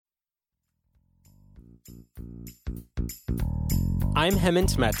I'm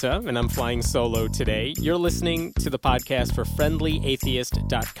Hemant Mehta, and I'm flying solo today. You're listening to the podcast for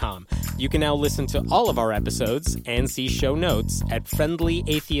FriendlyAtheist.com. You can now listen to all of our episodes and see show notes at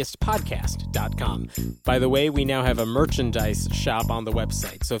FriendlyAtheistPodcast.com. By the way, we now have a merchandise shop on the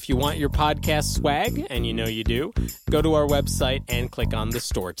website. So if you want your podcast swag, and you know you do, go to our website and click on the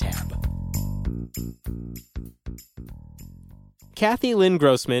store tab. Cathy Lynn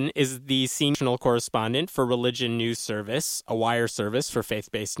Grossman is the senior correspondent for Religion News Service, a wire service for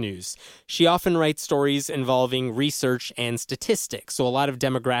faith-based news. She often writes stories involving research and statistics, so a lot of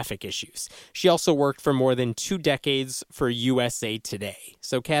demographic issues. She also worked for more than 2 decades for USA Today.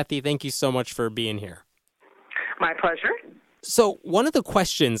 So, Cathy, thank you so much for being here. My pleasure. So, one of the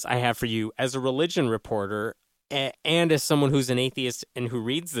questions I have for you as a religion reporter and as someone who's an atheist and who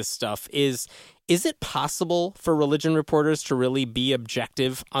reads this stuff is it possible for religion reporters to really be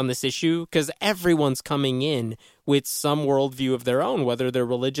objective on this issue? Because everyone's coming in with some worldview of their own, whether they're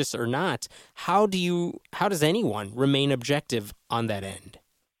religious or not. How does anyone remain objective on that end?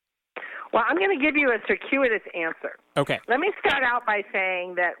 Well, I'm going to give you a circuitous answer. Okay. Let me start out by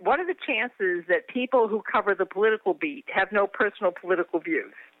saying that what are the chances that people who cover the political beat have no personal political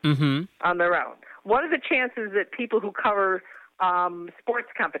views on their own? What are the chances that people who cover sports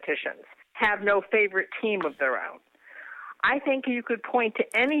competitions have no favorite team of their own? I think you could point to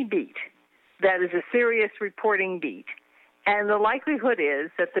any beat that is a serious reporting beat, and the likelihood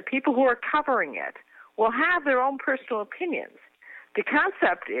is that the people who are covering it will have their own personal opinions. The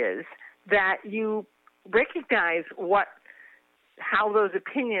concept is that you recognize how those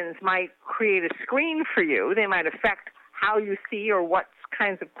opinions might create a screen for you. They might affect how you see or what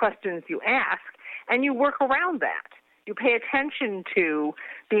kinds of questions you ask, and you work around that. You pay attention to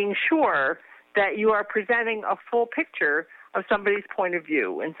being sure that you are presenting a full picture of somebody's point of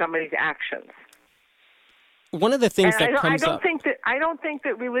view and somebody's actions. One of the things I don't think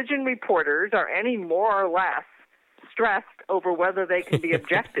that religion reporters are any more or less stressed over whether they can be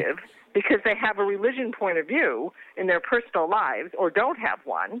objective because they have a religion point of view in their personal lives or don't have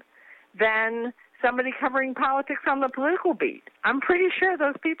one than somebody covering politics on the political beat. I'm pretty sure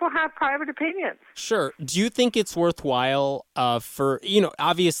those people have private opinions. Sure. Do you think it's worthwhile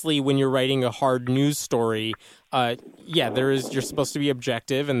obviously when you're writing a hard news story, you're supposed to be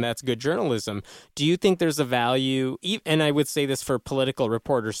objective, and that's good journalism. Do you think there's a value, and I would say this for political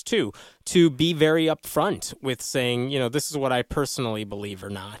reporters too, to be very upfront with saying, this is what I personally believe or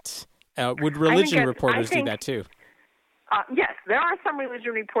not? Would religion reporters do that too? Yes, there are some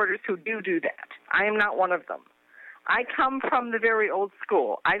religion reporters who do that. I am not one of them. I come from the very old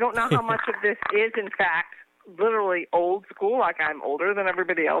school. I don't know how much of this is, in fact, literally old school, like I'm older than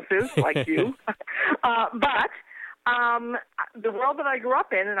everybody else is, like you. But the world that I grew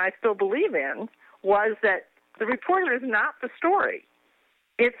up in and I still believe in was that the reporter is not the story.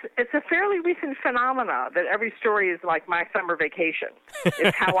 It's a fairly recent phenomena that every story is like my summer vacation.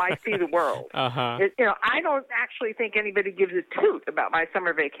 It's how I see the world. I don't actually think anybody gives a toot about my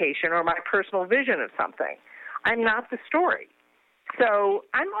summer vacation or my personal vision of something. I'm not the story. So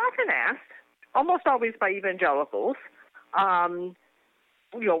I'm often asked, almost always by evangelicals,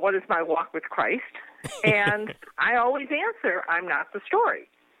 what is my walk with Christ? And I always answer, I'm not the story.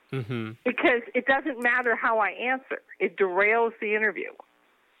 Because it doesn't matter how I answer. It derails the interview.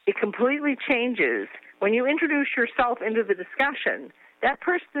 It completely changes. When you introduce yourself into the discussion, that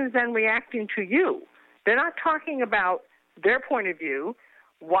person is then reacting to you. They're not talking about their point of view,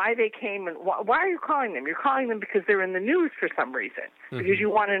 why they came, and why are you calling them? You're calling them because they're in the news for some reason, because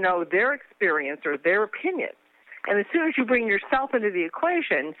you want to know their experience or their opinion. And as soon as you bring yourself into the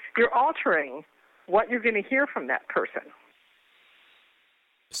equation, you're altering what you're going to hear from that person.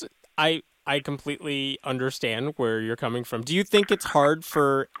 So I completely understand where you're coming from. Do you think it's hard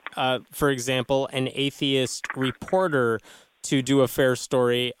for example, an atheist reporter to do a fair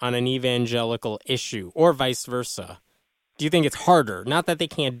story on an evangelical issue, or vice versa? Do you think it's harder? Not that they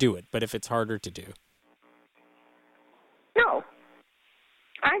can't do it, but if it's harder to do. No.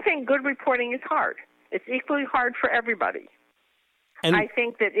 I think good reporting is hard. It's equally hard for everybody. And I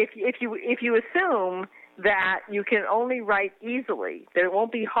think that if you assume that you can only write easily, that it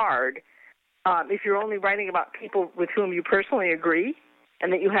won't be hard, if you're only writing about people with whom you personally agree,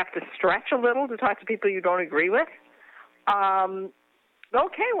 and that you have to stretch a little to talk to people you don't agree with,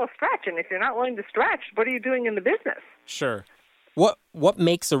 okay, well, stretch. And if you're not willing to stretch, what are you doing in the business? Sure. What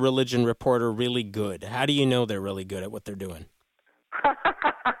makes a religion reporter really good? How do you know they're really good at what they're doing?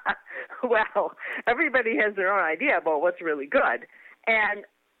 Well, everybody has their own idea about what's really good. And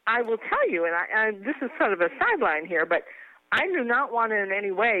I will tell you, and this is sort of a sideline here, but I do not want to in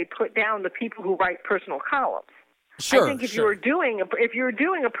any way put down the people who write personal columns. Sure, I think if you're doing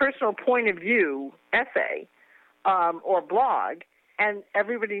a personal point of view essay or blog, and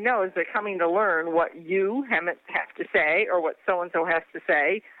everybody knows they're coming to learn what you have to say or what so and so has to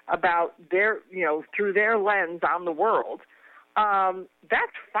say about their, through their lens on the world,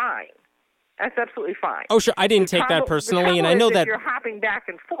 that's fine. That's absolutely fine. Oh, sure. I didn't take that personally, and I know that you're hopping back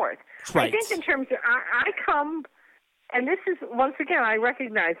and forth. Right. I think in terms of I come. And this is, once again, I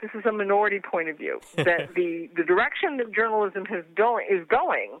recognize this is a minority point of view, that the direction that journalism is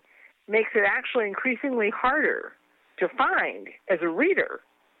going makes it actually increasingly harder to find, as a reader,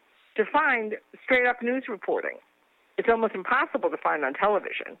 to find straight-up news reporting. It's almost impossible to find on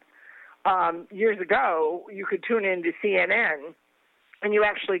television. Years ago, you could tune in to CNN, and you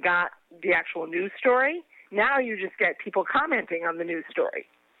actually got the actual news story. Now you just get people commenting on the news story.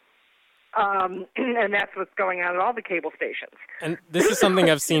 And that's what's going on at all the cable stations. And this is something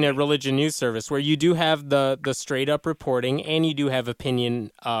I've seen at Religion News Service, where you do have the straight up reporting, and you do have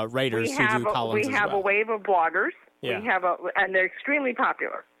opinion writers who do columns. We have a wave of bloggers. Yeah. And they're extremely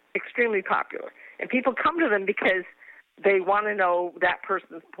popular, and people come to them because they want to know that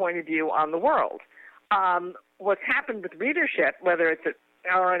person's point of view on the world. What's happened with readership, whether it's at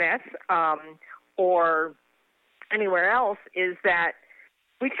RNS or anywhere else, is that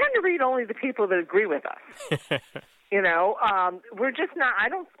we tend to read only the people that agree with us. We're just not, I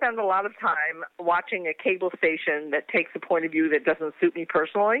don't spend a lot of time watching a cable station that takes a point of view that doesn't suit me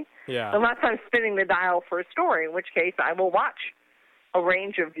personally. Yeah. Unless I'm spinning the dial for a story, in which case I will watch a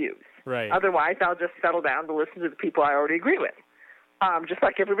range of views. Right. Otherwise, I'll just settle down to listen to the people I already agree with, just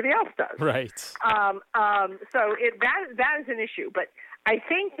like everybody else does. Right. So that is an issue. But I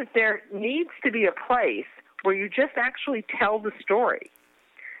think that there needs to be a place where you just actually tell the story.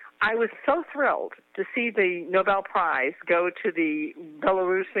 I was so thrilled to see the Nobel Prize go to the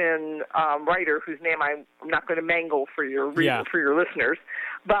Belarusian writer whose name I'm not going to mangle for your listeners,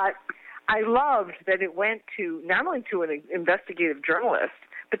 but I loved that it went to not only to an investigative journalist,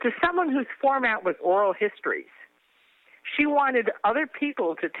 but to someone whose format was oral histories. She wanted other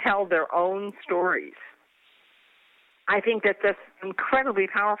people to tell their own stories. I think that that's incredibly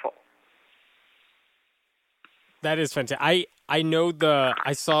powerful. That is fantastic. I know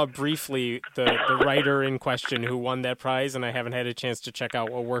I saw briefly the writer in question who won that prize, and I haven't had a chance to check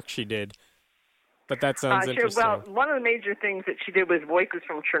out what work she did. But that sounds interesting. Well, one of the major things that she did was Voices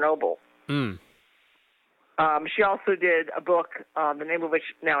from Chernobyl. She also did a book, the name of which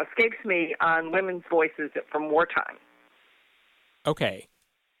now escapes me, on women's voices from wartime. Okay.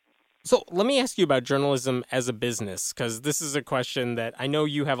 So let me ask you about journalism as a business, because this is a question that I know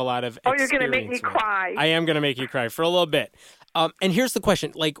you have a lot of experience you're going to make me cry. I am going to make you cry for a little bit. And here's the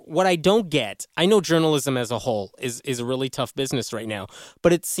question. Like, what I don't get, I know journalism as a whole is a really tough business right now,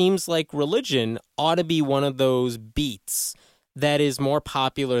 but it seems like religion ought to be one of those beats that is more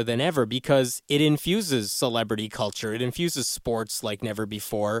popular than ever because it infuses celebrity culture. It infuses sports like never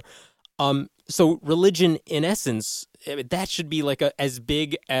before. So religion, in essence, that should be like as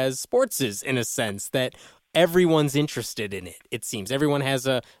big as sports is, in a sense, that everyone's interested in it, it seems. Everyone has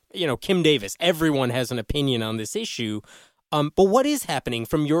Kim Davis, everyone has an opinion on this issue. But what is happening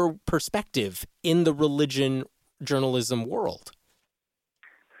from your perspective in the religion journalism world?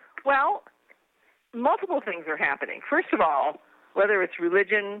 Well, multiple things are happening. First of all, whether it's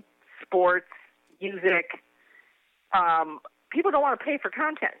religion, sports, music, people don't want to pay for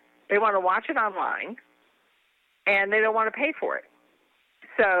content. They want to watch it online, and they don't want to pay for it.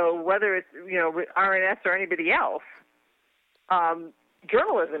 So whether it's RNS or anybody else,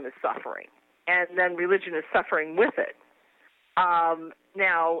 journalism is suffering, and then religion is suffering with it.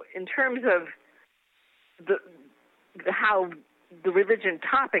 Now, in terms of how the religion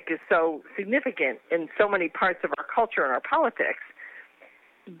topic is so significant in so many parts of our culture and our politics,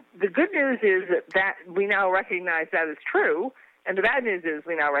 the good news is that we now recognize that is true. And the bad news is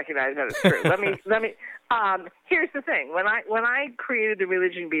we now recognize that it's true. Let me. Here's the thing: when I created the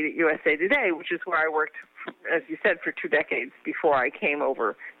religion beat at USA Today, which is where I worked, as you said, for 2 decades before I came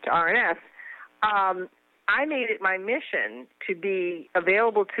over to RNS, I made it my mission to be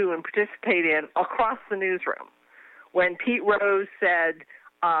available to and participate in across the newsroom. When Pete Rose said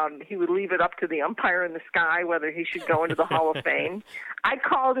he would leave it up to the umpire in the sky whether he should go into the Hall of Fame, I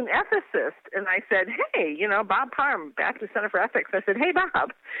called an ethicist and I said, hey, Bob Parham, Baptist Center for Ethics. I said, hey,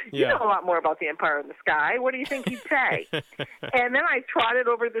 Bob, you know a lot more about the umpire in the sky. What do you think he'd say? And then I trotted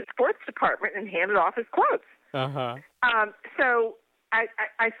over to the sports department and handed off his quotes. Uh-huh. So I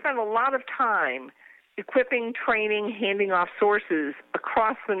spent a lot of time equipping, training, handing off sources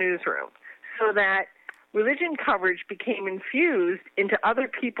across the newsroom so that religion coverage became infused into other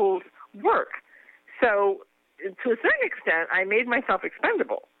people's work. So to a certain extent, I made myself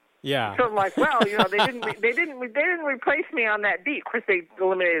expendable. Yeah. So I'm like, well, they didn't replace me on that beat. Of course, they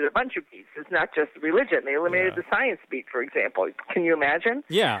eliminated a bunch of beats. It's not just religion. They eliminated the science beat, for example. Can you imagine?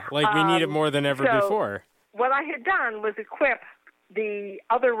 Yeah, like we need it more than ever before. What I had done was equip the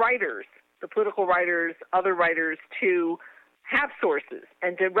other writers, the political writers, other writers, to have sources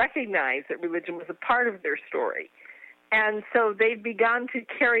and to recognize that religion was a part of their story. And so they've begun to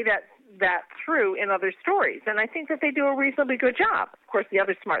carry that through in other stories. And I think that they do a reasonably good job. Of course, the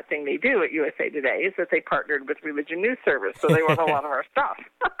other smart thing they do at USA Today is that they partnered with Religion News Service, so they run a lot of our stuff.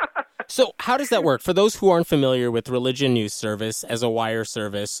 So how does that work? For those who aren't familiar with Religion News Service as a wire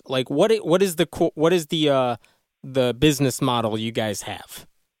service, like what is the business model you guys have?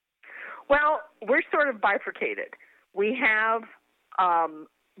 Well, we're sort of bifurcated. We have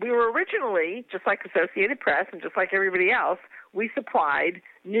we were originally, just like Associated Press and just like everybody else, we supplied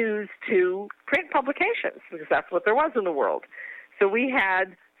news to print publications because that's what there was in the world. So we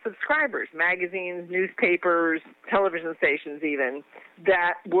had subscribers, magazines, newspapers, television stations even,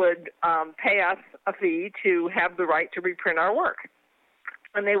 that would pay us a fee to have the right to reprint our work.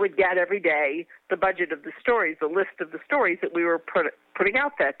 And they would get every day the budget of the stories, the list of the stories that we were putting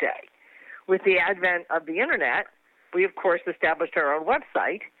out that day. With the advent of the Internet, we, of course, established our own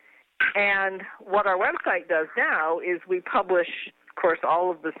website. And what our website does now is we publish, of course,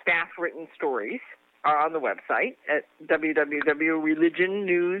 all of the staff-written stories are on the website at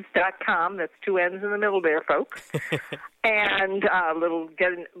www.religionnews.com. That's 2 N's in the middle there, folks. And get a little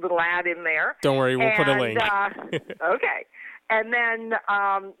ad in there. Don't worry, we'll put a link. Okay. And then,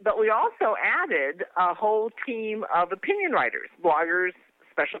 but we also added a whole team of opinion writers, bloggers,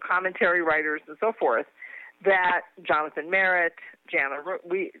 special commentary writers, and so forth, that Jonathan Merritt, Jana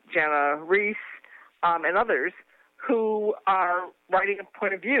Reese, and others who are writing a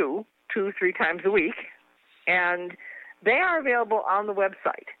point of view 2-3 times a week, and they are available on the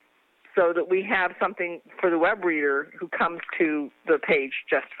website so that we have something for the web reader who comes to the page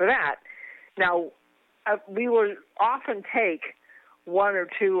just for that. Now, we will often take 1 or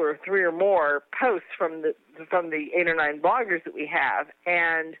 2 or 3 or more posts from the 8 or 9 bloggers that we have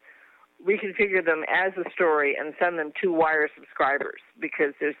and reconfigure them as a story and send them to wire subscribers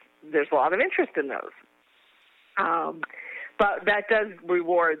because there's a lot of interest in those. But that does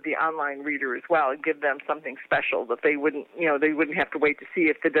reward the online reader as well and give them something special that they wouldn't have to wait to see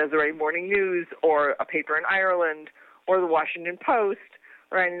if the Deseret Morning News or a paper in Ireland or the Washington Post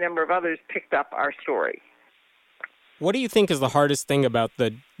or any number of others picked up our story. What do you think is the hardest thing about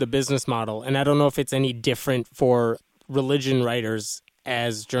the business model? And I don't know if it's any different for religion writers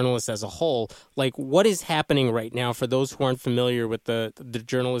as journalists as a whole. Like, what is happening right now for those who aren't familiar with the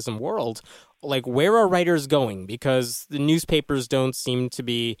journalism world? Like, where are writers going? Because the newspapers don't seem to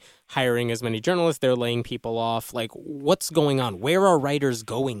be hiring as many journalists. They're laying people off. Like, what's going on? Where are writers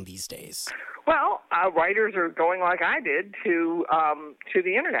going these days? Well, writers are going like I did to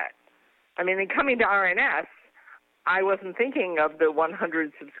the Internet. I mean, in coming to RNS, I wasn't thinking of the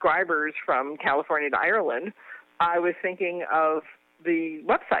 100 subscribers from California to Ireland. I was thinking of the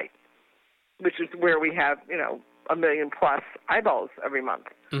website, which is where we have, 1 million plus eyeballs every month.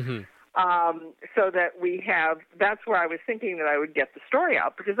 Mm-hmm. So that that's where I was thinking that I would get the story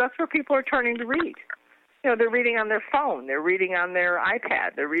out because that's where people are turning to read. They're reading on their phone, they're reading on their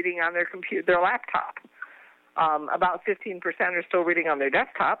iPad, they're reading on their computer, their laptop. About 15% are still reading on their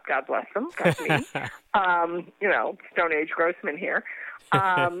desktop. God bless them. That's me. Stone Age Grossman here.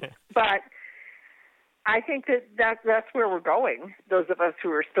 But I think that's where we're going. Those of us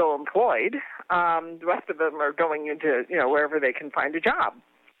who are still employed, the rest of them are going into wherever they can find a job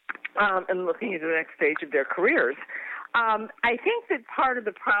and looking at the next stage of their careers. I think that part of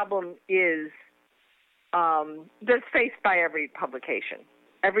the problem is that's faced by every publication.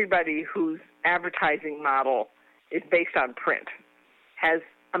 Everybody whose advertising model is based on print has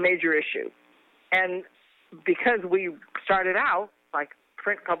a major issue. And because we started out, like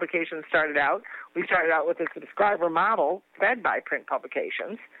print publications started out, we started out with a subscriber model fed by print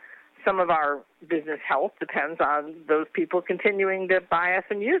publications. Some of our business health depends on those people continuing to buy us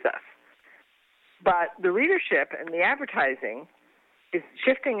and use us. But the readership and the advertising is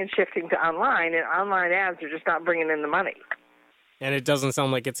shifting to online, and online ads are just not bringing in the money. And it doesn't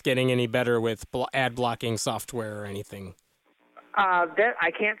sound like it's getting any better with ad blocking software or anything. I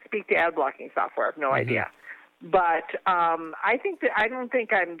can't speak to ad blocking software. I have no idea. But I don't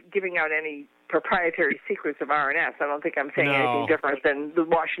think I'm giving out any proprietary secrets of RNS. I don't think I'm saying anything different than the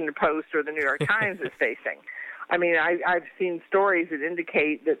Washington Post or the New York Times is facing. I mean, I've seen stories that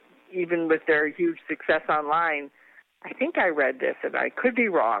indicate that even with their huge success online, I think I read this, and I could be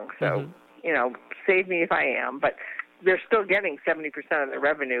wrong, so, save me if I am, but they're still getting 70% of their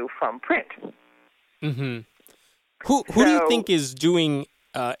revenue from print. Mm-hmm. Who do you think is doing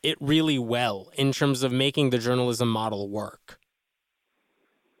it really well in terms of making the journalism model work?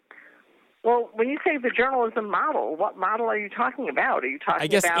 Well, when you say the journalism model, what model are you talking about? Are you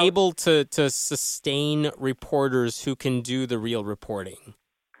talking about... able to sustain reporters who can do the real reporting.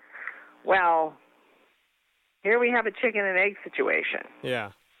 Well, here we have a chicken and egg situation.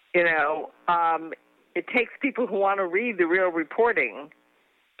 Yeah. It takes people who want to read the real reporting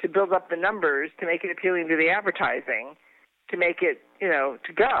to build up the numbers, to make it appealing to the advertising, to make it,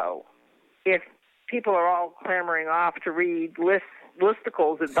 to go. If people are all clamoring off to read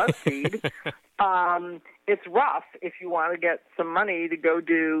listicles at BuzzFeed, it's rough if you want to get some money to go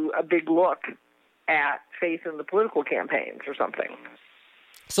do a big look at faith in the political campaigns or something.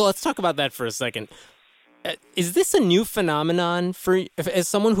 So let's talk about that for a second. Is this a new phenomenon as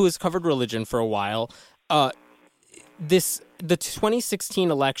someone who has covered religion for a while? The 2016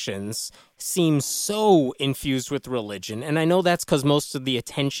 elections seem so infused with religion, and I know that's because most of the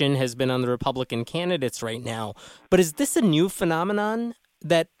attention has been on the Republican candidates right now. But is this a new phenomenon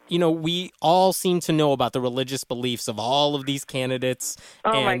that, we all seem to know about the religious beliefs of all of these candidates?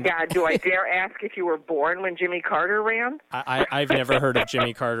 Oh, my God. Do I dare ask if you were born when Jimmy Carter ran? I've never heard of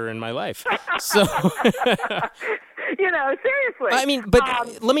Jimmy Carter in my life. So... seriously. I mean, but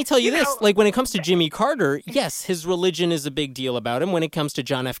let me tell you this. Like, when it comes to Jimmy Carter, yes, his religion is a big deal about him. When it comes to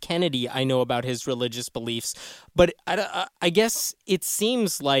John F. Kennedy, I know about his religious beliefs. But I guess it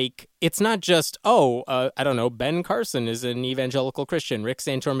seems like it's not just, Ben Carson is an evangelical Christian. Rick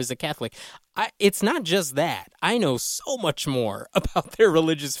Santorum is a Catholic. It's not just that. I know so much more about their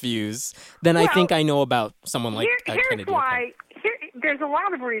religious views than I think I know about someone like Kennedy. Here's why. There's a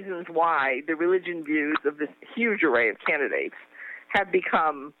lot of reasons why the religion views of this huge array of candidates have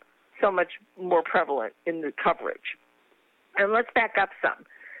become so much more prevalent in the coverage. And let's back up some.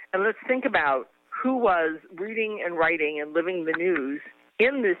 And let's think about who was reading and writing and living the news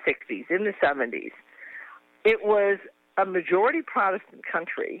in the 60s, in the 70s. It was a majority Protestant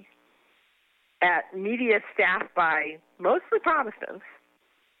country at media staffed by mostly Protestants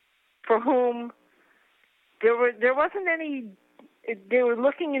for whom there wasn't any... They were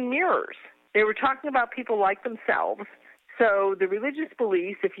looking in mirrors. They were talking about people like themselves. So the religious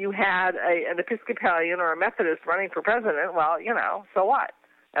beliefs, if you had an Episcopalian or a Methodist running for president, well, so what?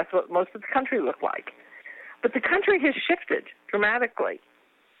 That's what most of the country looked like. But the country has shifted dramatically.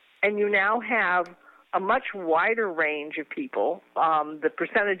 And you now have a much wider range of people. The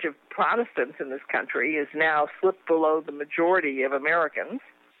percentage of Protestants in this country is now slipped below the majority of Americans.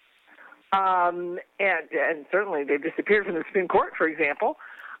 And certainly they've disappeared from the Supreme Court, for example.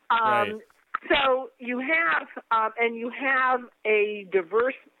 Right. So you have a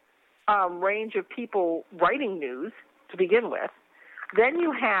diverse range of people writing news to begin with. Then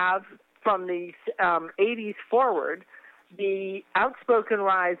you have, from the 80s forward, the outspoken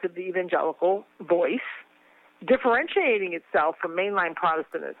rise of the evangelical voice, differentiating itself from mainline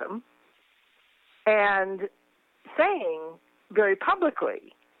Protestantism, and saying very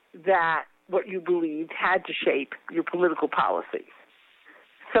publicly that what you believed had to shape your political policies.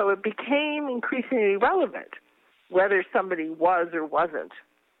 So it became increasingly relevant whether somebody was or wasn't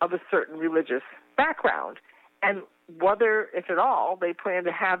of a certain religious background, and whether, if at all, they plan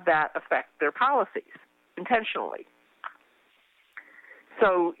to have that affect their policies intentionally.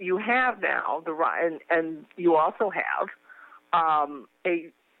 So you have now and you also have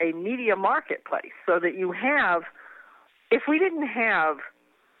a media marketplace, so that you have, if we didn't have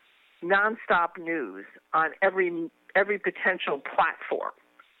nonstop news on every potential platform,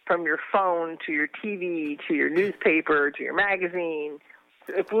 from your phone to your TV to your newspaper to your magazine,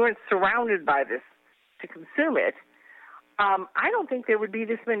 if we weren't surrounded by this to consume it, I don't think there would be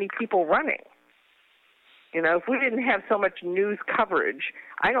this many people running. If we didn't have so much news coverage,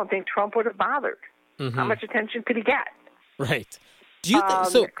 I don't think Trump would have bothered. Mm-hmm. How much attention could he get? Right. Do you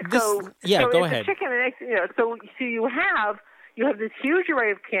think go ahead. Chicken and egg, so you have this huge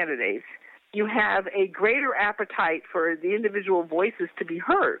array of candidates. You have a greater appetite for the individual voices to be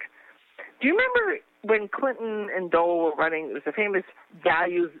heard. Do you remember when Clinton and Dole were running? It was a famous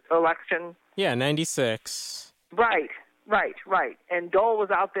values election. Yeah, 96. Right. And Dole was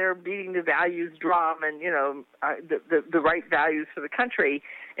out there beating the values drum and, the right values for the country.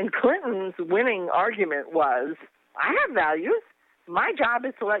 And Clinton's winning argument was, I have values. My job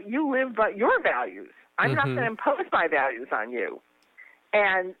is to let you live by your values. I'm not going to impose my values on you.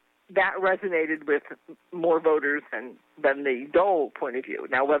 And that resonated with more voters than the Dole point of view.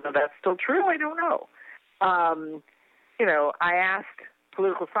 Now, whether that's still true, I don't know. I asked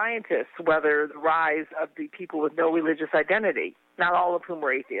political scientists whether the rise of the people with no religious identity, not all of whom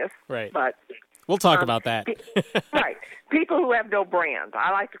were atheists, right. but we'll talk about that. Right. People who have no brand.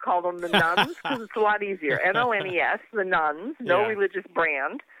 I like to call them the nuns because it's a lot easier. NONES, the nuns, no religious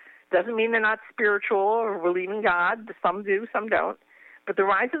brand. Doesn't mean they're not spiritual or believe in God. Some do, some don't. But the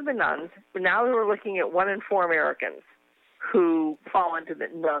rise of the nuns, now we're looking at 1 in 4 Americans who fall into the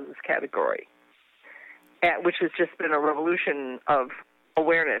nuns category, which has just been a revolution of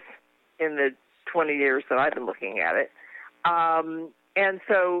awareness in the 20 years that I've been looking at it. And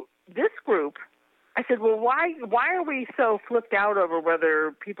so this group, I said, well, why are we so flipped out over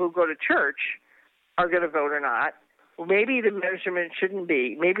whether people who go to church are going to vote or not? Well, maybe the measurement shouldn't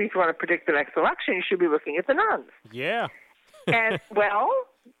be. Maybe if you want to predict the next election, you should be looking at the nuns. Yeah. And, well,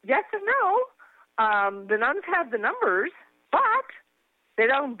 yes and no. The nuns have the numbers, but they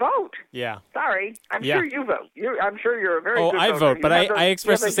don't vote. Yeah. Sorry. I'm sure you vote. I'm sure you're a very good voter. I vote, but I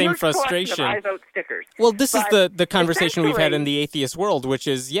express the same frustration. I vote stickers. Well, this is the conversation we've had in the atheist world, which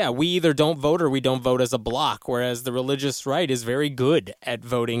is, we either don't vote or we don't vote as a block, whereas the religious right is very good at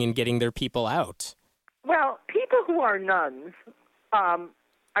voting and getting their people out. Well, people who are nuns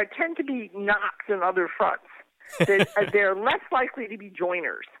tend to be knocks in other fronts. They're less likely to be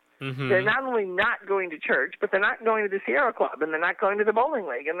joiners. Mm-hmm. They're not only not going to church, but they're not going to the Sierra Club, and they're not going to the bowling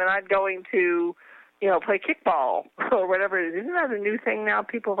league, and they're not going to, play kickball or whatever it is. Isn't that a new thing now?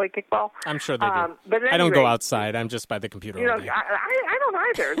 People play kickball? I'm sure they do. But I don't go outside. I'm just by the computer all day. I don't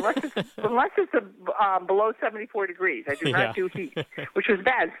either, unless it's below 74 degrees. I do not do heat, which was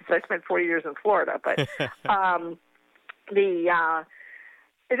bad since I spent 40 years in Florida. But at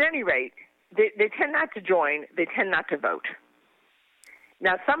any rate, they tend not to join. They tend not to vote.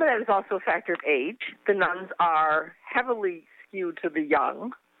 Now, some of that is also a factor of age. The nuns are heavily skewed to the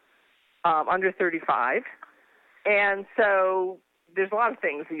young, under 35. And so there's a lot of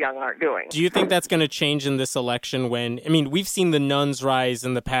things the young aren't doing. Do you think that's going to change in this election we've seen the nuns rise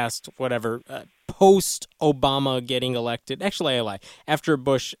in the past, post-Obama getting elected. Actually, I lie. After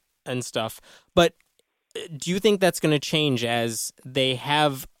Bush and stuff. But do you think that's going to change as they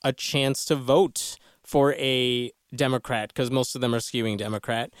have a chance to vote for a Democrat, because most of them are skewing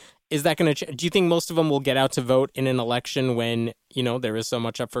Democrat? Is that going to do you think most of them will get out to vote in an election when, there is so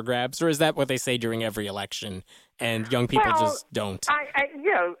much up for grabs? Or is that what they say during every election and young people just don't?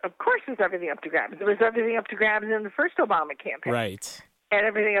 Of course there's everything up to grabs. There was everything up to grabs in the first Obama campaign. Right. And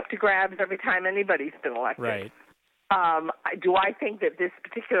everything up to grabs every time anybody's been elected. Right. Do I think that this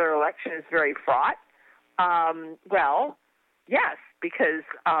particular election is very fraught? Well, yes, because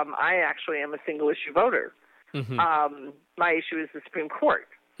I actually am a single-issue voter. Mm-hmm. My issue is the Supreme Court.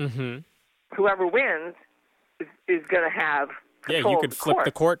 Mm-hmm. Whoever wins is going to have control. You could flip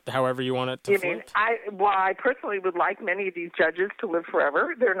the court however you want it to flip. I personally would like many of these judges to live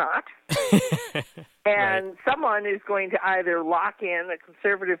forever. They're not. And someone is going to either lock in a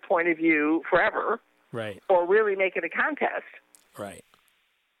conservative point of view forever, right, or really make it a contest. Right.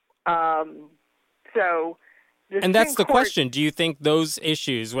 And that's the question. Do you think those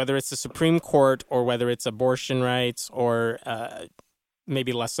issues, whether it's the Supreme Court or whether it's abortion rights or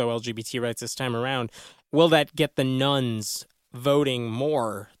maybe less so LGBT rights this time around, will that get the nuns voting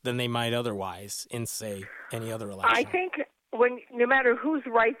more than they might otherwise in, say, any other election? I think no matter whose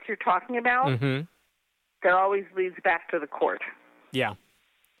rights you're talking about, mm-hmm. that always leads back to the court. Yeah.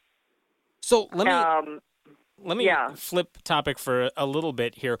 So let me flip topic for a little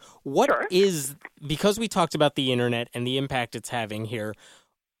bit here. Because we talked about the internet and the impact it's having here,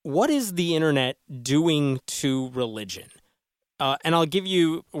 what is the internet doing to religion? And I'll give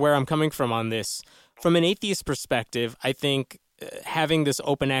you where I'm coming from on this. From an atheist perspective, I think having this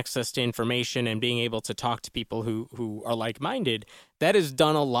open access to information and being able to talk to people who are like-minded, that has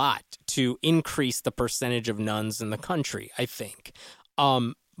done a lot to increase the percentage of nuns in the country, I think.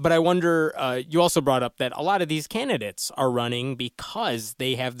 But I wonder, you also brought up that a lot of these candidates are running because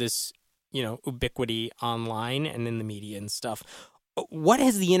they have this, ubiquity online and in the media and stuff. What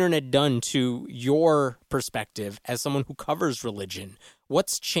has the internet done to your perspective as someone who covers religion?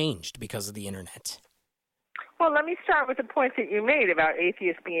 What's changed because of the internet? Well, let me start with the point that you made about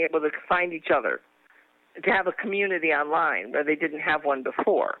atheists being able to find each other, to have a community online where they didn't have one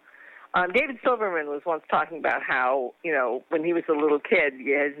before. David Silverman was once talking about how, when he was a little kid,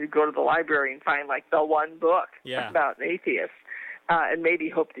 he had to go to the library and find, the one book about an atheist, and maybe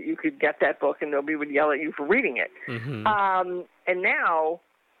hope that you could get that book and nobody would yell at you for reading it. Mm-hmm. And now,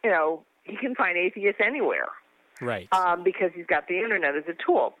 he can find atheists anywhere. Right. Because he's got the internet as a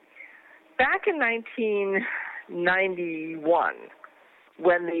tool. back in 1991,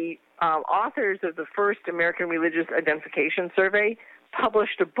 when the authors of the first American Religious Identification Survey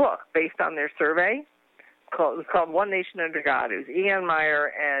published a book based on their survey. It was called One Nation Under God. It was Ian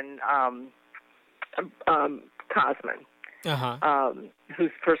Meyer and Grossman,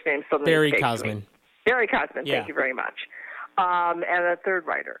 whose first name suddenly Barry escapes Grossman. me. Barry Grossman, Yeah. thank you very much. And a third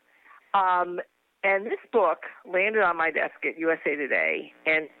writer. And this book landed on my desk at USA Today,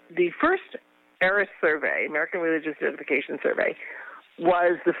 and the first ERIS survey, American Religious Identification Survey,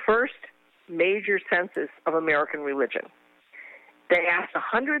 was the first major census of American religion. They asked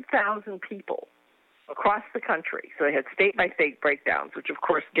 100,000 people across the country, so they had state-by-state breakdowns, which of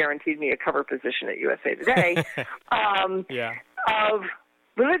course guaranteed me a cover position at USA Today, of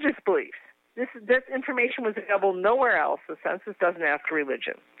religious beliefs. This information was available nowhere else. The census doesn't ask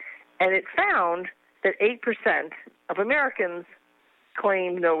religion. And it found that 8% of Americans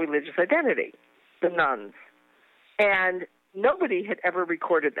claimed no religious identity, the nuns. And nobody had ever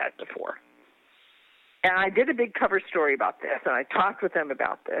recorded that before. And I did a big cover story about this, and I talked with them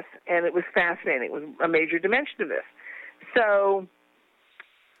about this, and it was fascinating. It was a major dimension of this. So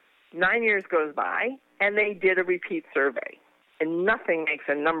 9 years goes by, and they did a repeat survey. And nothing makes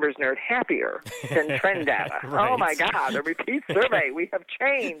a numbers nerd happier than trend data. Right. Oh my God, a repeat survey. We have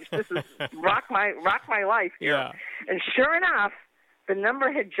changed. This is rock my life here. Yeah. And sure enough, the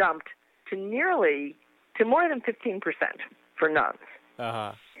number had jumped to more than 15% for nuns.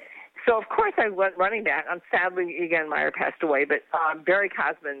 So of course I went running back. Sadly, again, Meyer passed away, but Barry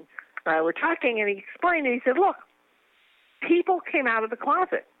Grossman and I were talking, and he explained, and he said, look, people came out of the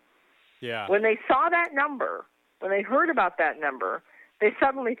closet. Yeah. When they saw that number, when they heard about that number, they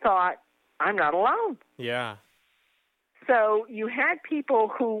suddenly thought, I'm not alone. Yeah. So you had people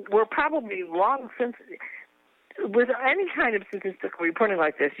who were probably long since, with any kind of statistical reporting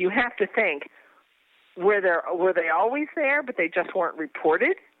like this, you have to think, were they always there, but they just weren't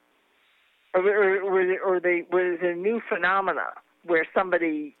reported? Or was it a new phenomena where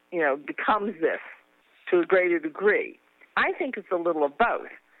somebody, becomes this to a greater degree? I think it's a little of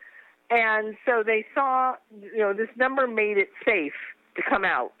both. And so they saw, this number made it safe to come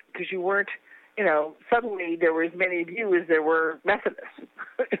out because you weren't, suddenly there were as many of you as there were Methodists.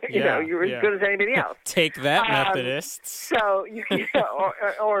 You were as good as anybody else. Take that, Methodists. So,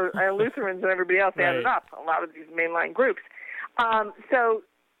 or Lutherans and everybody else added up, a lot of these mainline groups. So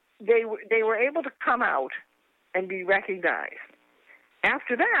they were able to come out and be recognized.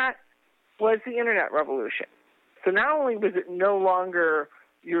 After that was the Internet revolution. So not only was it no longer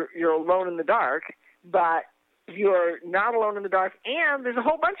you're alone in the dark, but you're not alone in the dark, and there's a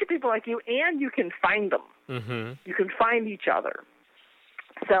whole bunch of people like you, and you can find them. Mm-hmm. You can find each other.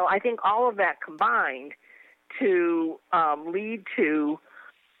 So I think all of that combined to lead to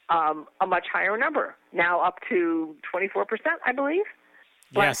a much higher number, now up to 24%, I believe.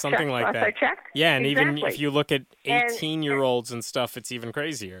 Yeah, something like that. I checked. Yeah, and exactly. even if you look at 18-year-olds and stuff, it's even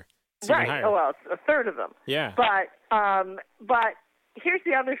crazier. It's right. even higher. Oh, well, it's a third of them. Yeah. But here's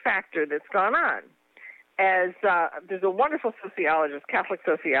the other factor that's gone on. As there's a wonderful sociologist, Catholic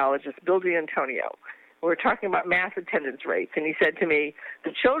sociologist, Bill D'Antonio. We were talking about mass attendance rates, and he said to me,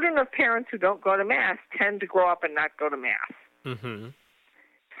 the children of parents who don't go to Mass tend to grow up and not go to Mass. Mm-hmm.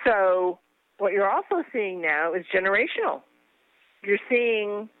 So what you're also seeing now is generational. You're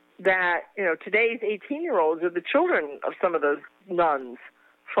seeing that, today's 18-year-olds are the children of some of those nuns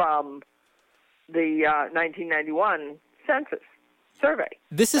from the 1991 census survey.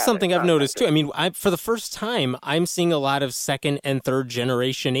 This is something I've noticed, too. I mean, for the first time, I'm seeing a lot of second- and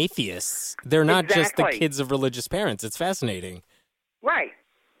third-generation atheists. They're not just the kids of religious parents. It's fascinating. Right.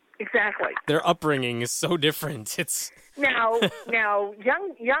 Exactly. Their upbringing is so different. It's now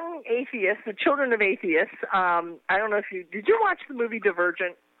young atheists, the children of atheists. I don't know if did you watch the movie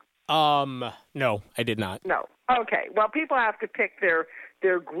Divergent? No, I did not. No. Okay. Well, people have to pick their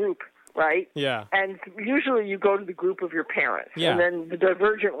group, right? Yeah. And usually you go to the group of your parents. Yeah. And then the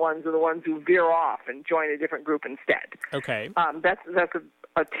divergent ones are the ones who veer off and join a different group instead. Okay. That's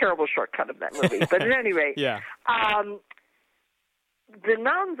a terrible shortcut of that movie. But at any rate, yeah. The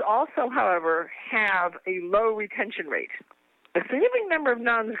nuns also, however, have a low retention rate. A significant number of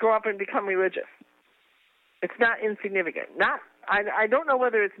nuns grow up and become religious. It's not insignificant. I don't know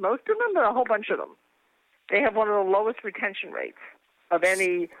whether it's most of them, but a whole bunch of them. They have one of the lowest retention rates of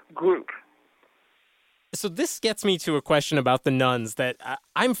any group. So this gets me to a question about the nuns that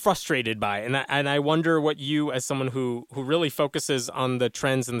I'm frustrated by, and I wonder what you, as someone who really focuses on the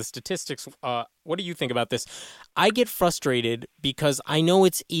trends and the statistics, what do you think about this? I get frustrated because I know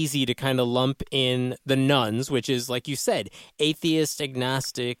it's easy to kind of lump in the nuns, which is, like you said, atheists,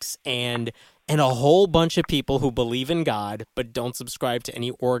 agnostics, and a whole bunch of people who believe in God but don't subscribe to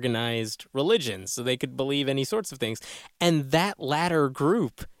any organized religion, so they could believe any sorts of things. And that latter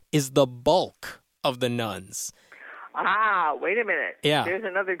group is the bulk of the nuns. Ah, wait a minute. Yeah. There's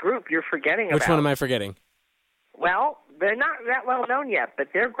another group you're forgetting about. Which one am I forgetting? Well, they're not that well known yet, but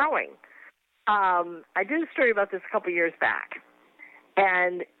they're growing. I did a story about this a couple years back,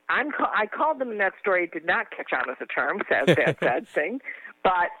 and I called them in that story. It did not catch on as a term, sad thing,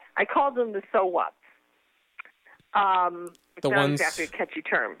 but I called them the so what. It's not exactly a catchy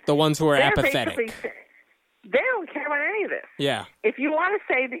term. The ones who are apathetic. They don't care about any of this. Yeah. If you want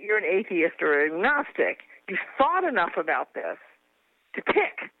to say that you're an atheist or an agnostic, you've thought enough about this to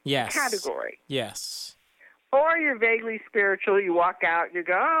pick a category. Yes. Or you're vaguely spiritual. You walk out and you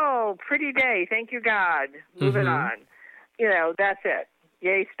go, oh, pretty day. Thank you, God. Moving on. That's it.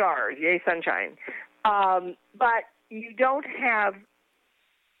 Yay, stars. Yay, sunshine. But you don't have,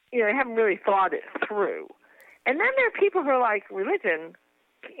 you haven't really thought it through. And then there are people who are like, religion,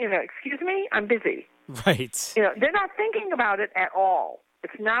 excuse me, I'm busy. Right. They're not thinking about it at all.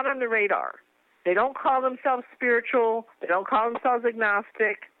 It's not on the radar. They don't call themselves spiritual. They don't call themselves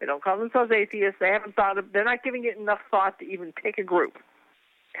agnostic. They don't call themselves atheists. They're not giving it enough thought to even pick a group.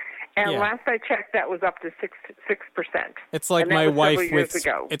 And last I checked, that was up to 6%. It's like my wife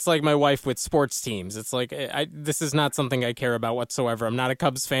it's like my wife with sports teams. It's like this is not something I care about whatsoever. I'm not a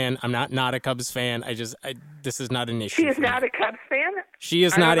Cubs fan. I'm not a Cubs fan. This is not an issue. She is not a Cubs fan? She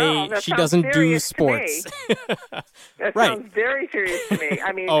is not she doesn't do sports. That sounds very serious to me.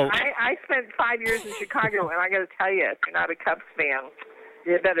 I mean, I spent 5 years in Chicago, and I got to tell you, if you're not a Cubs fan,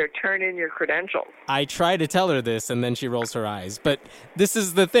 you better turn in your credentials. I try to tell her this, and then she rolls her eyes. But this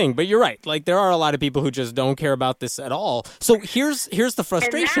is the thing. But you're right. Like, there are a lot of people who just don't care about this at all. So here's the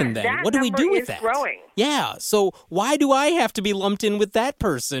frustration then. What do we do with that? Growing. Yeah. So why do I have to be lumped in with that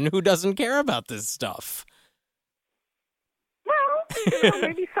person who doesn't care about this stuff? Well,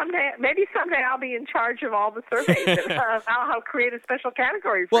 maybe someday I'll be in charge of all the surveys, and I'll create a special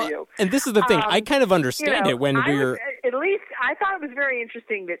category for you. And this is the thing. I kind of understand it when we're... At least I thought it was very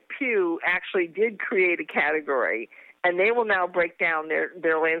interesting that Pew actually did create a category, and they will now break down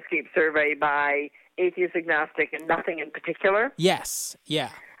their landscape survey by atheist, agnostic, and nothing in particular. Yes, yeah.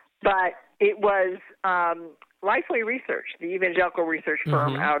 But it was Lifeway Research, the evangelical research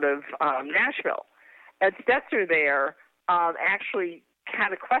firm out of Nashville. Ed Stetzer there actually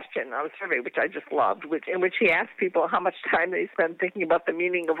had a question on a survey, which I just loved, in which he asked people how much time they spend thinking about the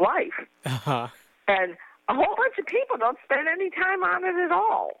meaning of life. Uh-huh. And a whole bunch of people don't spend any time on it at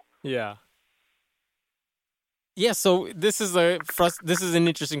all. Yeah. Yeah, so this is an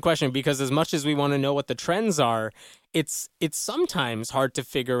interesting question, because as much as we want to know what the trends are, it's sometimes hard to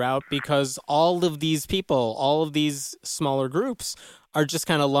figure out, because all of these people, all of these smaller groups are just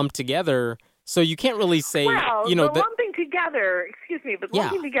kind of lumped together. So you can't really say, lumping together,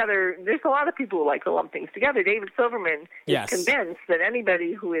 lumping together, there's a lot of people who like to lump things together. David Silverman is convinced that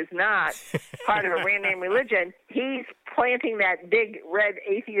anybody who is not part of a brand name religion, he's planting that big red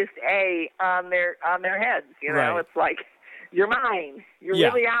atheist A on their heads. Right. It's like, you're mine. You're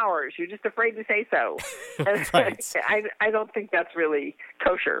really ours. You're just afraid to say so. Right. I don't think that's really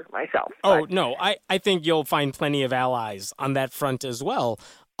kosher myself. Oh, no. I think you'll find plenty of allies on that front as well.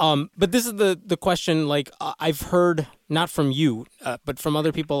 But this is the question, like, I've heard, not from you, but from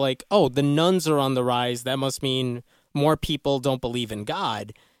other people, like, oh, the nuns are on the rise. That must mean more people don't believe in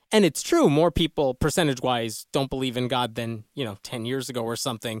God. And it's true. More people, percentage-wise, don't believe in God than, 10 years ago or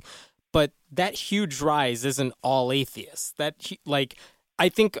something. But that huge rise isn't all atheists. I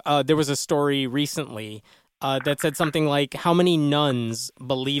think there was a story recently that said something like, how many nuns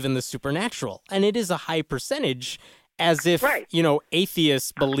believe in the supernatural? And it is a high percentage, as if,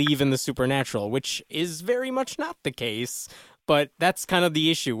 atheists believe in the supernatural, which is very much not the case. But that's kind of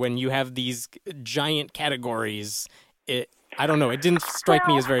the issue when you have these giant categories. I don't know. It didn't strike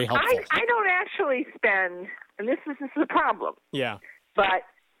me as very helpful. I don't actually spend, and this is a problem. Yeah. But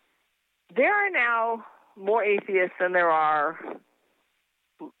there are now more atheists than there are,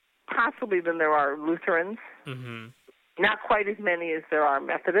 possibly than there are Lutherans. Mm-hmm. Not quite as many as there are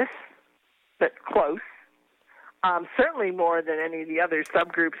Methodists, but close. Certainly more than any of the other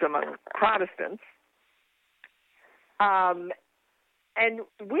subgroups among Protestants. And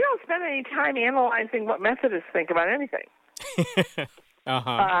we don't spend any time analyzing what Methodists think about anything.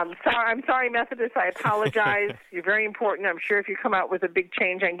 I'm sorry, Methodists. I apologize. You're very important. I'm sure if you come out with a big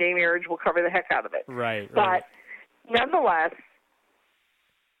change on gay marriage, we'll cover the heck out of it. Right. But nonetheless,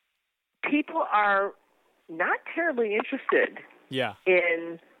 people are not terribly interested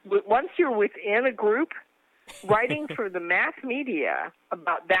in, once you're within a group, writing for the mass media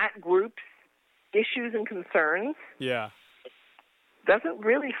about that group's issues and concerns doesn't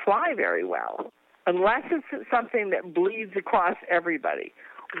really fly very well, unless it's something that bleeds across everybody.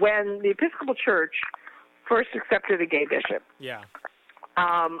 When the Episcopal Church first accepted a gay bishop,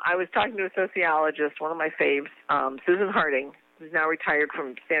 I was talking to a sociologist, one of my faves, Susan Harding, who's now retired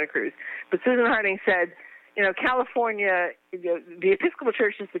from Santa Cruz. But Susan Harding said, California, the Episcopal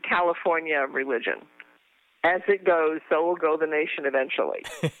Church is the California religion. As it goes, so will go the nation eventually.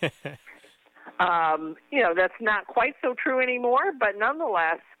 That's not quite so true anymore, but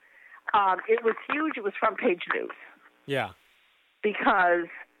nonetheless, it was huge. It was front page news. Yeah. Because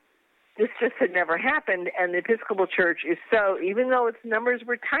this just had never happened, and the Episcopal Church is so, even though its numbers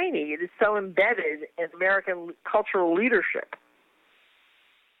were tiny, it is so embedded in American cultural leadership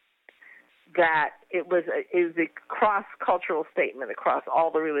that it was a cross-cultural statement across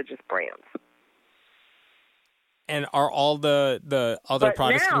all the religious brands. And are all the other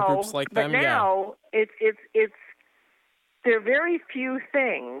Protestant groups like them? But now, it's there are very few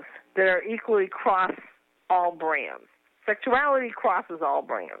things that are equally cross all brands. Sexuality crosses all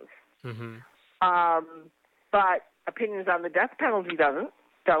brands. Mm-hmm. But opinions on the death penalty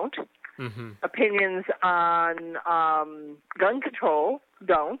don't. Mm-hmm. Opinions on gun control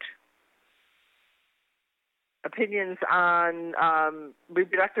don't. Opinions on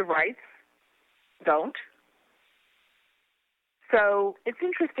reproductive rights don't. So it's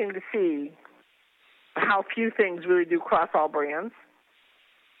interesting to see how few things really do cross all brands.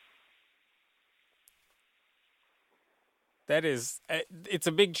 That is, it's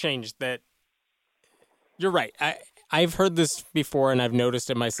a big change that, you're right. I've heard this before and I've noticed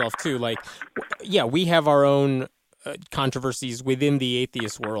it myself too. Like, we have our own controversies within the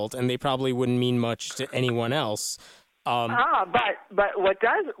atheist world, and they probably wouldn't mean much to anyone else. But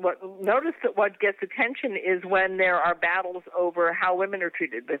notice that what gets attention is when there are battles over how women are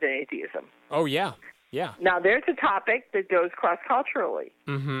treated within atheism. Oh, yeah. Yeah. Now, there's a topic that goes cross-culturally.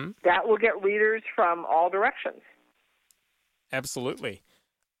 Mm-hmm. That will get readers from all directions. Absolutely.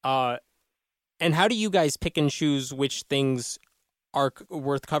 And how do you guys pick and choose which things are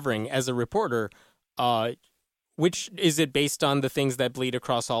worth covering as a reporter? Which is it based on the things that bleed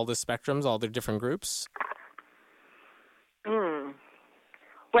across all the spectrums, all the different groups?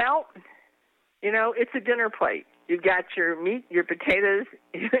 Well, it's a dinner plate. You've got your meat, your potatoes,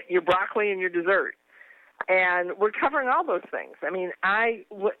 your broccoli, and your dessert. And we're covering all those things. I mean,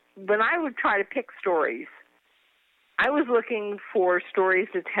 when I would try to pick stories, I was looking for stories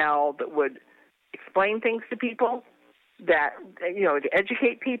to tell that would explain things to people, that, to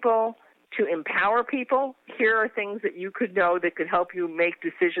educate people, to empower people. Here are things that you could know that could help you make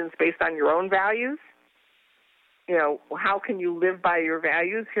decisions based on your own values. How can you live by your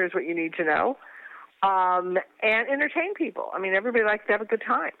values? Here's what you need to know. And entertain people. I mean, everybody likes to have a good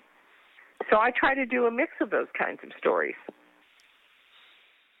time. So I try to do a mix of those kinds of stories.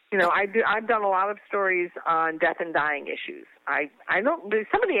 I've done a lot of stories on death and dying issues.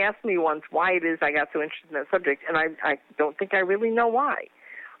 Somebody asked me once why it is I got so interested in that subject, and I don't think I really know why.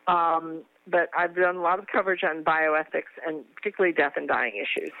 But I've done a lot of coverage on bioethics and particularly death and dying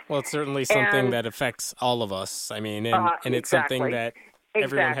issues. Well, it's certainly something that affects all of us. I mean, and it's something that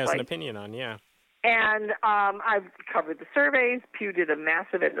everyone has an opinion on, yeah. And I've covered the surveys. Pew did a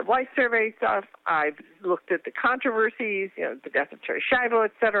massive end-of-life survey stuff. I've looked at the controversies, the death of Terri Schiavo,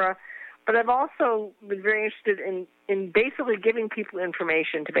 et cetera. But I've also been very interested in basically giving people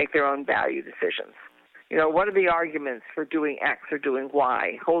information to make their own value decisions. What are the arguments for doing X or doing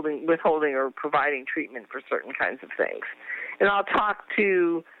Y, withholding or providing treatment for certain kinds of things? And I'll talk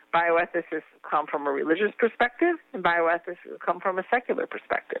to bioethicists who come from a religious perspective and bioethicists who come from a secular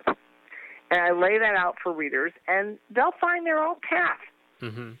perspective. And I lay that out for readers, and they'll find their own path.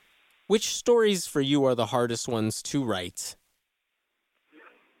 Mm-hmm. Which stories for you are the hardest ones to write?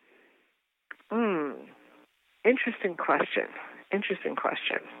 Interesting question.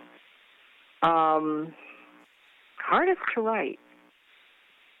 Hardest to write.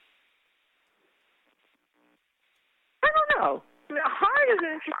 I don't know. Hard is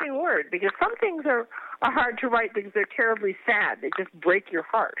an interesting word because some things are hard to write because they're terribly sad. They just break your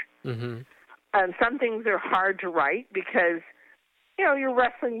heart. Mm-hmm. And some things are hard to write because, you're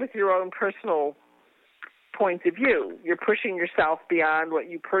wrestling with your own personal points of view. You're pushing yourself beyond what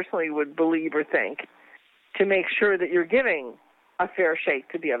you personally would believe or think to make sure that you're giving a fair shake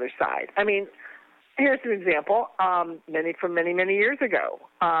to the other side. I mean, here's an example. Many years ago,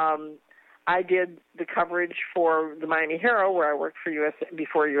 I did the coverage for the Miami Herald, where I worked for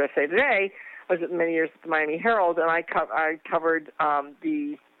before USA Today. I was many years at the Miami Herald, and I covered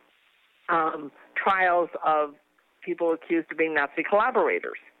the trials of people accused of being Nazi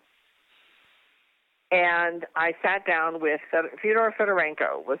collaborators. And I sat down with Fyodor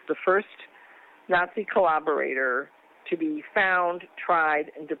Fedorenko, was the first Nazi collaborator to be found,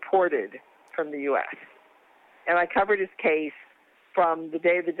 tried, and deported from the U.S. And I covered his case from the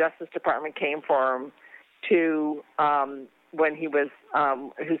day the Justice Department came for him to when he was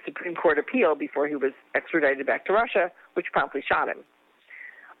his Supreme Court appeal before he was extradited back to Russia, which promptly shot him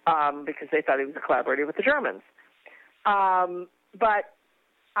because they thought he was a collaborator with the Germans. But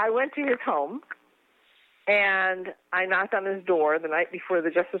I went to his home, and I knocked on his door the night before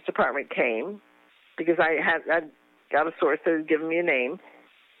the Justice Department came because I got a source that had given me a name.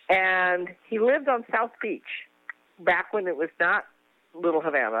 And he lived on South Beach back when it was not Little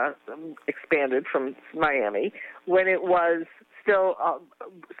Havana, expanded from Miami, when it was still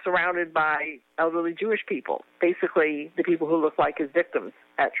surrounded by elderly Jewish people, basically the people who looked like his victims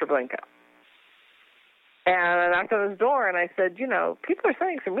at Treblinka. And I knocked on his door, and I said, people are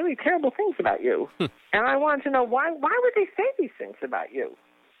saying some really terrible things about you. And I wanted to know, why would they say these things about you?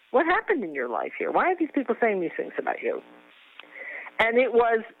 What happened in your life here? Why are these people saying these things about you? And it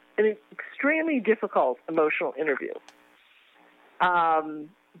was an extremely difficult emotional interview.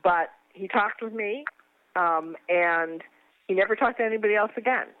 But he talked with me, and he never talked to anybody else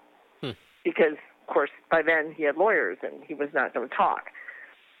again. Because, of course, by then he had lawyers, and he was not going to talk.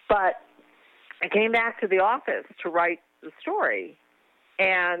 But I came back to the office to write the story,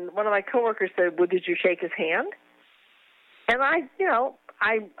 and one of my coworkers said, well, did you shake his hand? And I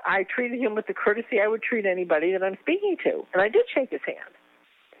treated him with the courtesy I would treat anybody that I'm speaking to, and I did shake his hand.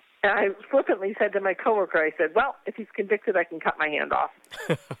 And I flippantly said to my coworker, I said, well, if he's convicted, I can cut my hand off.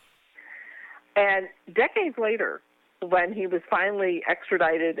 And decades later, when he was finally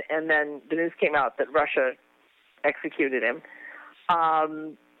extradited and then the news came out that Russia executed him,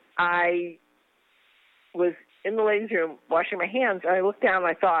 I was in the ladies' room washing my hands, and I looked down and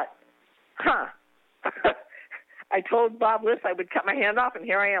I thought, I told Bob Liss I would cut my hand off, and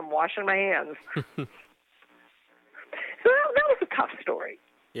here I am washing my hands. So that was a tough story.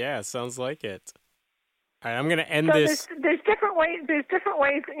 Yeah, sounds like it. All right, I'm going to end this. There's different ways. And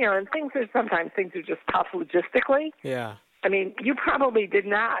sometimes things are just tough logistically. Yeah. I mean, you probably did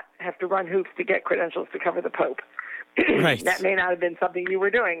not have to run hoops to get credentials to cover the Pope. Right. That may not have been something you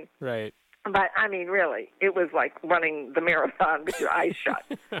were doing. Right. But, I mean, really, it was like running the marathon with your eyes shut.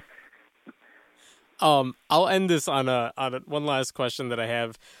 I'll end this on one last question that I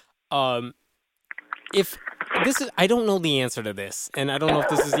have. I don't know the answer to this, and I don't know if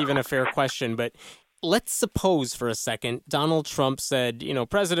this is even a fair question, but let's suppose for a second Donald Trump said,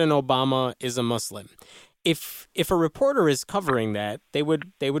 President Obama is a Muslim. If a reporter is covering that, they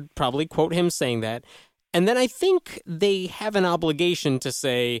would probably quote him saying that, and then I think they have an obligation to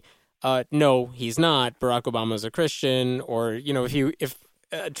say, no, he's not. Barack Obama's a Christian, or if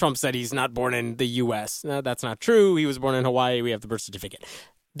Trump said he's not born in the U.S., no, that's not true. He was born in Hawaii. We have the birth certificate.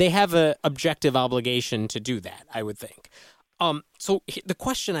 They have an objective obligation to do that, I would think. So the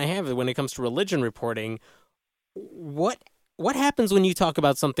question I have when it comes to religion reporting, what happens when you talk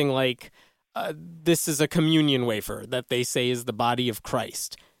about something like this is a communion wafer that they say is the body of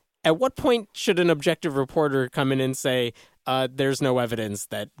Christ? At what point should an objective reporter come in and say, there's no evidence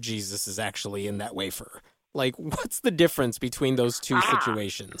that Jesus is actually in that wafer? Like, what's the difference between those two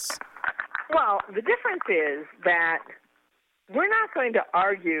situations? Well, the difference is that we're not going to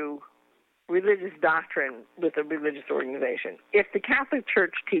argue religious doctrine with a religious organization. If the Catholic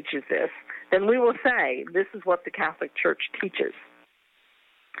Church teaches this, then we will say this is what the Catholic Church teaches.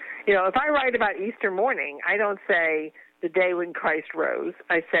 If I write about Easter morning, I don't say the day when Christ rose.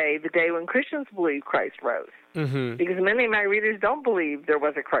 I say the day when Christians believe Christ rose. Mm-hmm. Because many of my readers don't believe there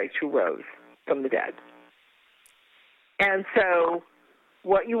was a Christ who rose from the dead. And so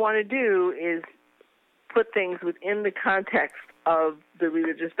what you want to do is put things within the context of the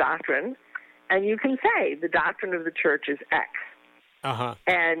religious doctrine, and you can say the doctrine of the church is X. Uh-huh.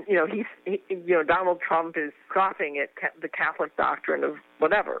 And Donald Trump is scoffing at the Catholic doctrine of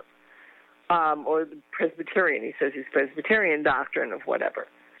whatever, or the Presbyterian. He says he's Presbyterian doctrine of whatever.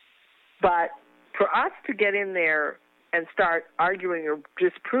 But for us to get in there and start arguing or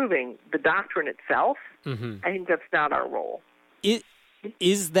disproving the doctrine itself, mm-hmm. I think that's not our role.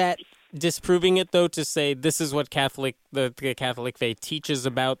 Is that disproving it, though, to say this is what the Catholic faith teaches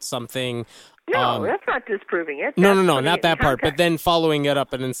about something? No, that's not disproving it. No, not that part. But then following it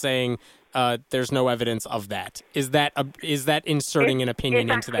up and then saying there's no evidence of that. Is that inserting an opinion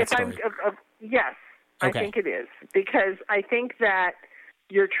into that story? Yes, okay. I think it is. Because I think that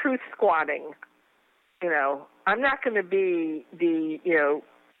you're truth squatting. I'm not going to be the,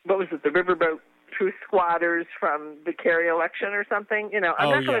 what was it, the riverboat truth squatters from the Kerry election or something? I'm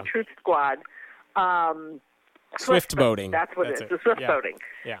not going to truth squad. Swift boating. That's what it is. The swift boating.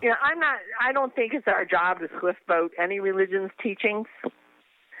 Yeah. I don't think it's our job to swift boat any religion's teachings.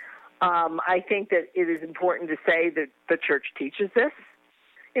 I think that it is important to say that the church teaches this.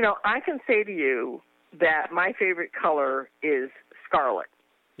 I can say to you that my favorite color is scarlet.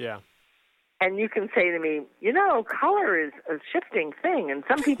 Yeah. And you can say to me, color is a shifting thing, and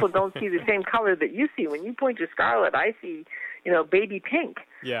some people don't see the same color that you see. When you point to scarlet, I see, baby pink.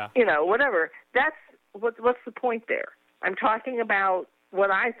 Yeah. Whatever. That's what's the point there? I'm talking about what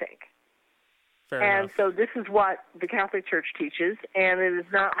I think. Fair enough. So this is what the Catholic Church teaches, and it is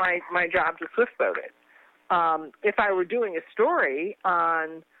not my job to swift boat it. If I were doing a story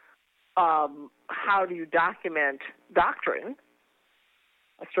on how do you document doctrine,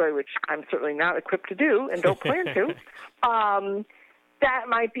 a story which I'm certainly not equipped to do and don't plan to, that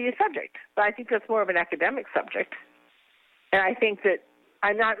might be a subject. But I think that's more of an academic subject. And I think that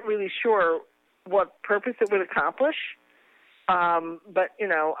I'm not really sure what purpose it would accomplish. But,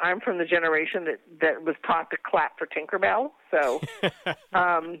 I'm from the generation that was taught to clap for Tinkerbell. So,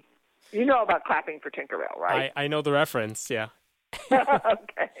 you know about clapping for Tinkerbell, right? I know the reference, yeah.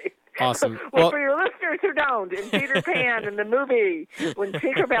 Okay. Awesome. Well, for your listeners who don't, in Peter Pan, in the movie, when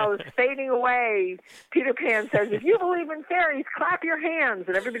Tinkerbell is fading away, Peter Pan says, if you believe in fairies, clap your hands.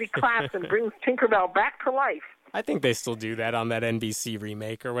 And everybody claps and brings Tinkerbell back to life. I think they still do that on that NBC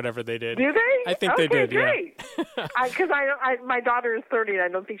remake or whatever they did. Do they? I think they did, great. Yeah. Because my daughter is 30, and I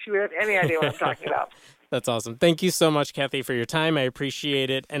don't think she would have any idea what I'm talking about. That's awesome. Thank you so much, Cathy, for your time. I appreciate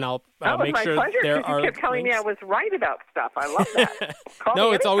it, and I'll make sure pleasure, there are. You kept telling me I was right about stuff. I love that.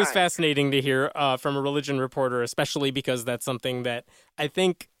 No, it's always fascinating to hear from a religion reporter, especially because that's something that I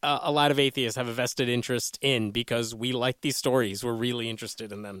think a lot of atheists have a vested interest in because we like these stories. We're really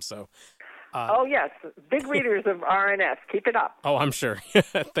interested in them. So. Oh, yes. Big readers of RNS. Keep it up. Oh, I'm sure.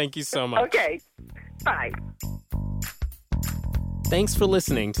 Thank you so much. Okay. Bye. Thanks for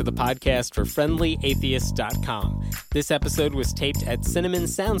listening to the podcast for FriendlyAtheist.com. This episode was taped at Cinnamon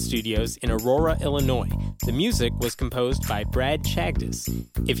Sound Studios in Aurora, Illinois. The music was composed by Brad Chagdis.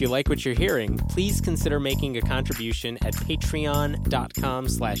 If you like what you're hearing, please consider making a contribution at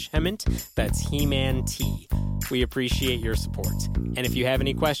patreon.com/Hemant. That's He-Man T. We appreciate your support. And if you have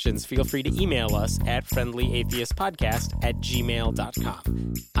any questions, feel free to email us at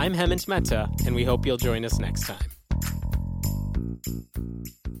friendlyatheistpodcast@gmail.com. I'm Hemant Mehta, and we hope you'll join us next time.